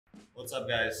What's up,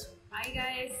 guys? Hi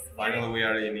guys. Finally we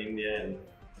are in India and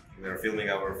we are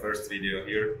filming our first video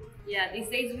here. Yeah, these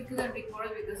days we couldn't record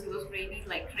because it was raining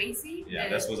like crazy. Yeah,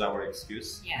 that was our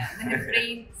excuse. Yeah, the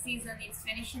rain season is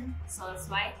finishing, so that's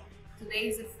why. Today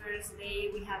is the first day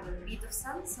we have a bit of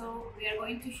sun, so we are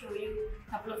going to show you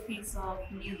a couple of things of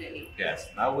New Delhi.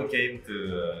 Yes, now we came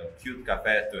to a cute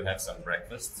cafe to have some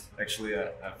breakfast. Actually,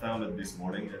 I found it this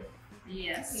morning.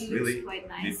 Yes, it's it really looks quite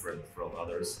nice. different from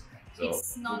others. So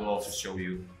we will also show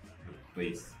you the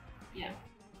place. Yeah.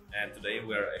 And today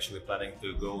we are actually planning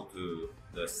to go to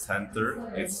the center.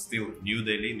 It's still New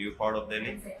Delhi, new part of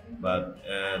Delhi, but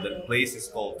the place is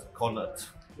called Connaught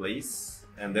Place.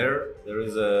 And there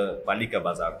is a Palika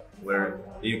Bazaar where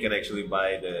you can actually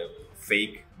buy the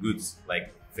fake goods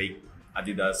like fake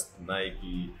Adidas,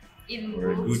 Nike,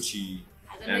 or Gucci.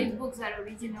 I don't know if books are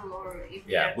original or if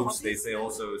they yeah, are books copies. they say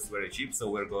also it's very cheap, so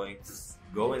we're going to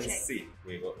go and see.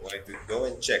 We're going to go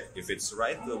and check. If it's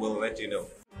right, we'll let you know.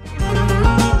 And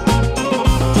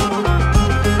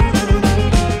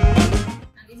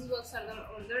this is what Sardar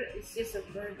ordered. It's just a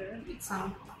burger with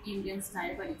some Indian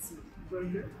style, but it's a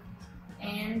burger.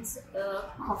 And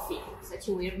coffee. Such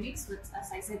a weird mix, but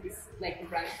as I said, it's like a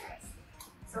brand price.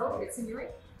 So let's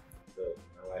enjoy. So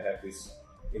now I have this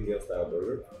Indian style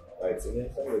burger. It's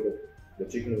Indian style with the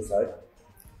chicken inside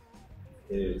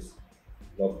is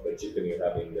not the chicken you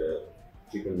have in the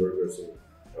chicken burgers in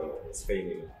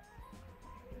Spain.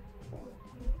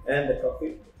 And the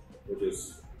coffee, which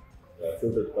is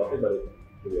filtered coffee, but it,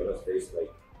 to be honest, tastes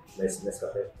like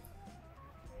Nescafe.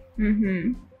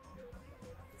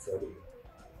 So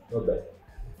not bad.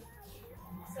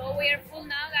 So we are full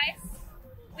now, guys.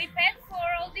 We paid for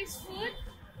all this food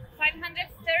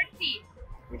 530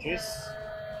 Which is?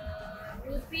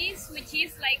 rupees, which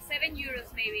is like 7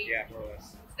 euros maybe. Yeah, more or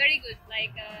less. It's very good.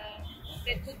 Like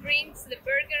the 2 drinks, the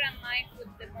burger, and my food,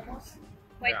 the momos,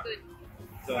 quite good.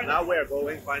 So now we are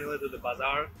going finally to the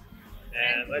bazaar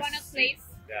and to let's Connaught Place,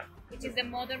 which is the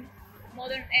modern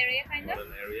area kind of.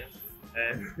 Modern area.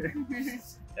 And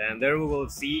and there we will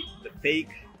see the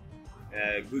fake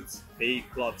goods, fake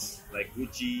clothes like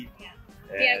Gucci,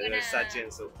 Versace,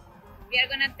 and so. We are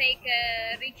gonna take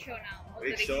a rickshaw now.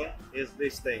 Rickshaw is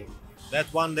this thing. That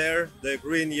one there, the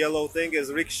green yellow thing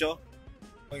is rickshaw.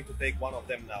 I'm going to take one of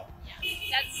them now. Yeah,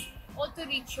 that's auto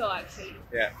rickshaw actually.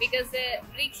 Yeah. Because the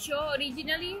rickshaw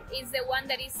originally is the one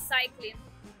that is cycling.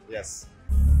 Yes.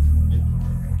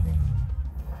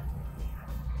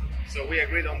 So we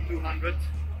agreed on 200.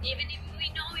 Even if we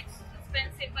know it's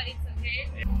expensive, but it's okay.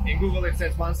 In Google it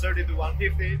says 130 to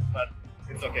 150, but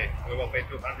it's okay. We will pay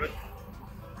 200.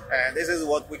 And this is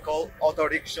what we call auto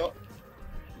rickshaw.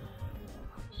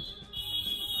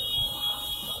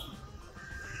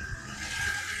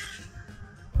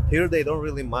 Here they don't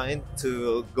really mind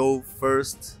to go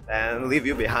first and leave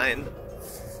you behind.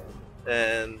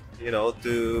 And you know,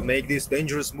 to make these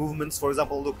dangerous movements, for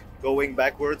example, look, going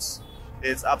backwards,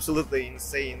 it's absolutely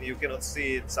insane. You cannot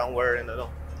see it somewhere in no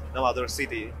other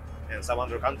city, in some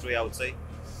other country, I would say.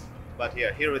 But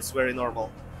yeah, here it's very normal.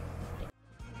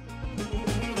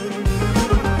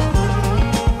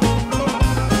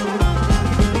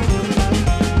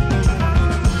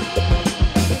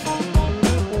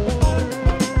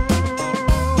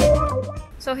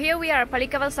 So here we are,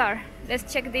 Palika Bazaar.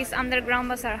 Let's check this underground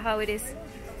bazaar, how it is.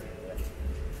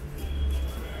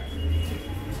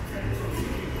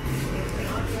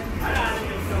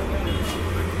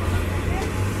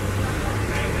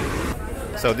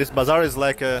 So this bazaar is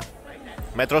like a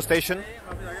metro station,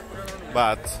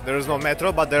 but there is no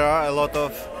metro, but there are a lot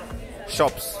of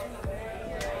shops.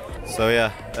 So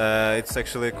yeah, it's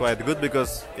actually quite good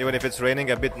because even if it's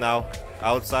raining a bit now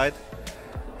outside,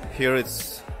 here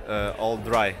it's all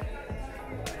dry.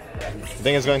 You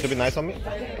think it's going to be nice on me?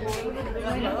 Why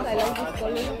not? I like this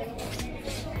color.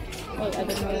 Oh, I don't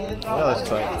know. Yeah, let's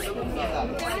try.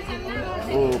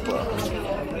 Opa.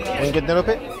 And get the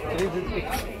rupee?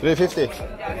 350.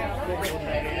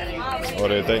 What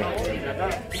do you think?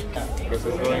 Because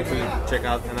we're going to check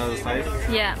out another size.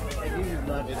 Yeah.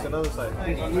 It's another size.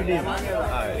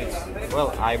 Well,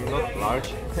 I'm not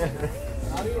large.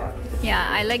 Yeah,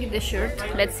 I like the shirt.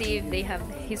 Let's see if they have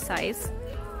his size.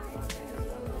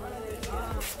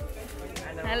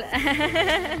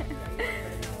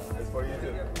 It's for you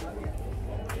too.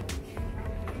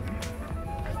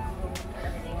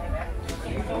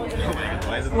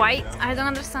 Why is it White? I don't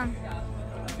understand.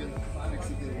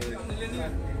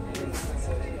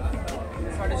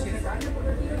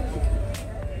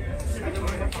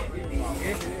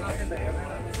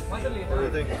 What do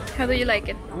you think? How do you like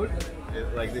it? Good.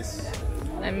 It's like this.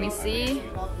 Let me see.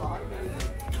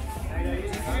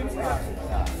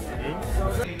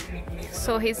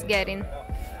 So he's getting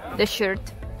the shirt.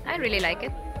 I really like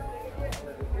it.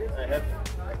 I have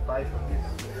 5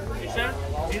 t-shirt,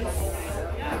 jeans.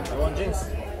 I want jeans.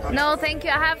 No, thank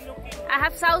you. I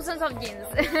have thousands of jeans.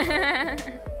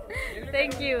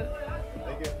 Thank you. Thank you.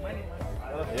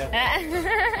 Yeah.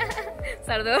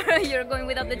 Sardor, you're going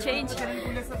without the change.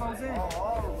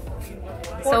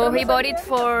 So he bought it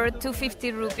for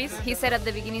 250 rupees. He said at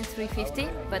the beginning 350,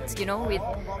 but you know, with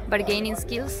bargaining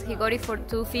skills, he got it for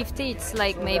 250. It's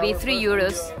like maybe 3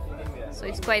 euros. So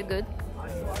it's quite good.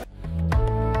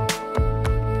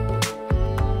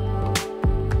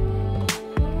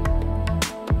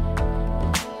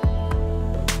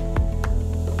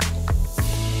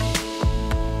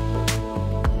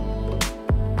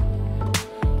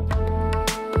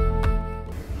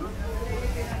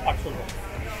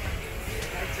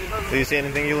 Do you see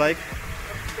anything you like?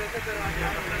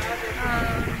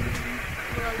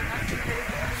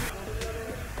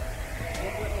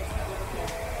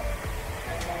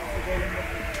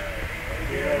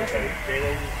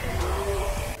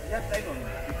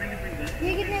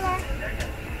 ये कितने का है?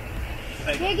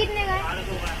 ये कितने का है?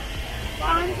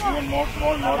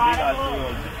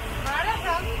 500।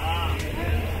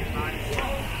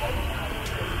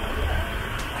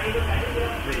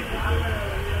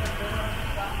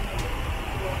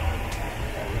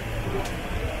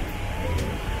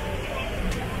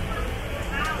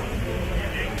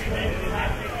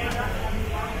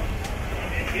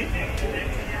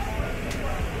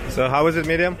 So how is it,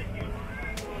 medium?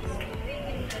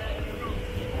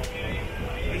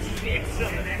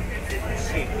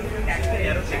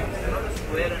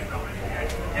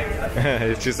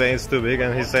 She's saying it's too big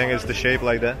and he's saying it's the shape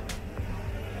like that.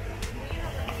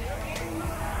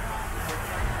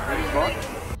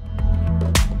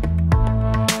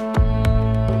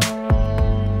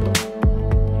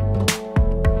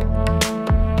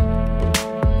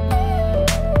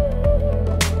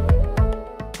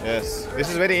 Yes, this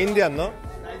is very Indian, no?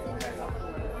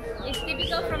 It's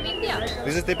typical from India.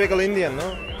 This is typical Indian,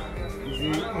 no?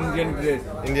 Indian dress.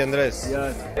 Indian dress.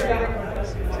 Yes.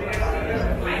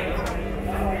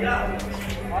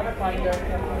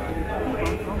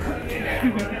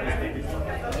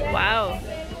 Wow.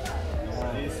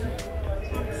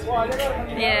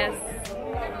 Yes.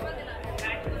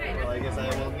 Well, I guess I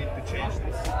will need to change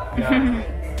this. Yeah.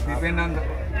 Depend on the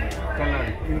color.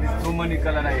 In this, so many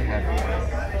color I have.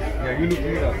 Yeah, you look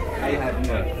here. I have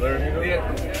more.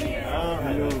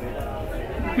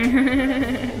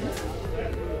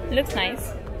 Looks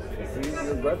nice. See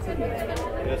your birthday?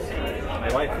 Yes, my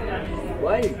wife.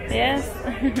 Why? Yes.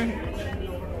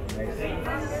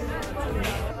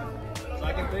 So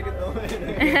I can take it though.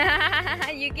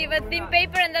 You give a thin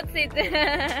paper and that's it.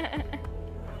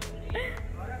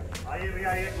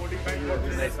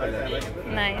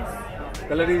 Nice.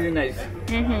 Color is nice.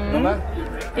 Mama?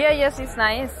 Yeah, yes, it's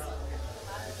nice.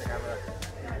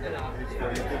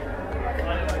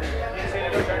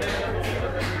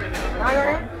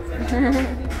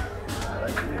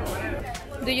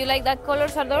 Do you like that color,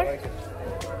 Sardor?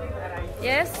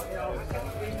 Yes?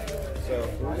 So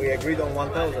we agreed on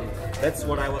 1,000. That's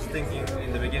what I was thinking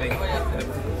in the beginning.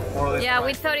 More or less Yeah, we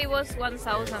price, thought it was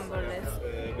 1,000 more or less.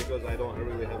 because I don't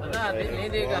really have much.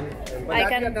 I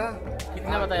can.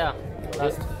 कितना बताया?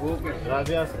 Last.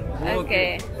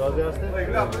 Okay.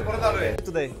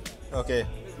 Today. Okay.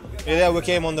 Yeah, we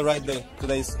came on the right day.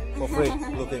 Today is for free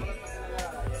looking.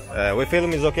 We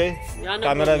film is okay? Yeah, no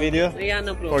Camera, problem. video? Yeah,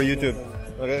 no problem. For YouTube.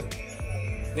 Okay.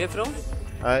 Where from?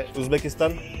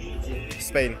 Uzbekistan,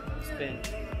 Spain. Spain.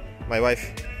 My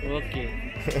wife. Okay.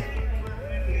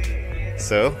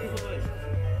 So.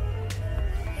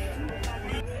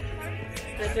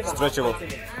 Stretchable.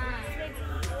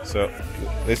 So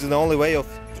this is the only way of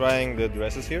trying the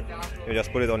dresses here. You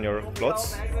just put it on your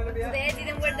clothes. Today I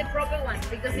didn't wear the proper one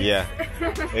because it's, Yeah,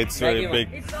 it's very big.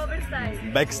 it's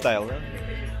oversized. Back style. Huh?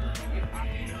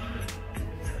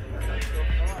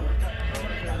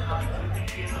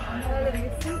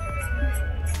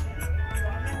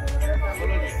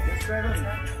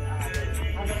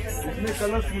 इसमें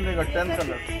colours मिलेगा 10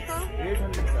 colour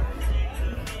 800 का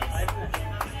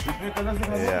इसमें colour से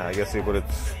Yeah, I guess you put it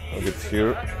a bit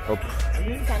here. Up.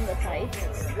 It's kind of tight.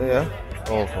 Yeah.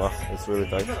 Oh, wow, it's really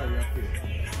tight. I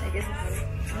guess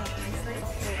it's not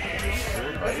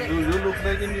nice. do you look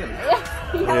like Indian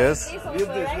Yes. It's also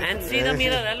right. And see the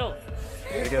mirror, hello.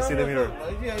 You can see the mirror.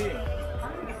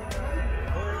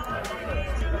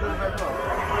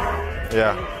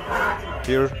 Yeah.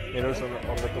 Here, mirrors on the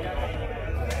top.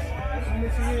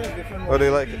 How do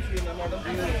you like it?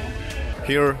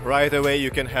 Here, right away, you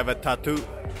can have a tattoo.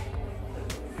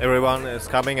 everyone is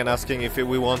coming and asking if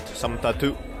we want some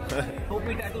tattoo.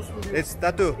 Topi tattoo studio. It's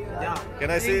tattoo. Yeah. Can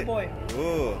I see? Drink boy.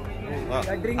 Ooh.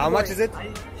 Drink How boy. much is it?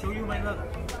 I show you my work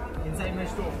inside my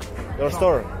store. Your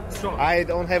store? Store. I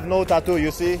don't have no tattoo, you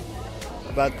see,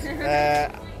 but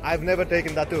I've never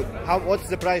taken tattoo. What's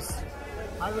the price?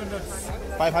 500.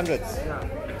 500.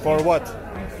 Yeah. For what?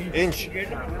 Inch.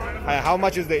 How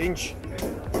much is the inch?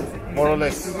 More or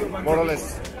less. More or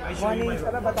less. I show you my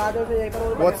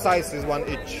work. What size is 1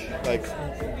 inch? Like.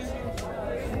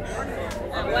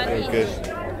 One Okay. each.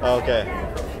 Okay.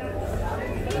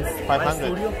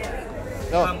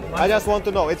 500. No, I just want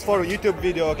to know. It's for YouTube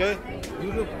video, okay?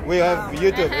 YouTube. We have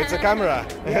YouTube. It's a camera.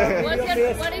 What is the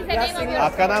name of your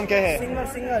आपका नाम क्या है?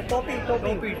 Singer. Topi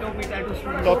tattoo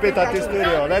studio. Topi Tattoo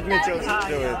Studio. Let me choose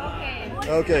to it.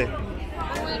 Okay.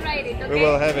 We will write it, okay? We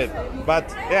will have it. But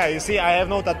yeah, you see, I have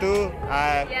no tattoo.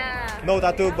 Yeah. No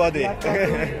tattoo body.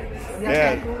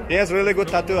 Yeah, he has really good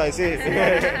tattoo. I see.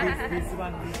 This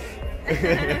one.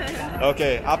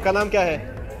 Okay. आपका नाम क्या है?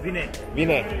 Vinay.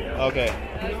 Vinay. Okay.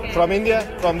 Okay. From India?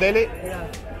 From Delhi?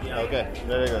 Yeah. Okay.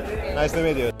 Very good. Nice to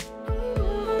meet you.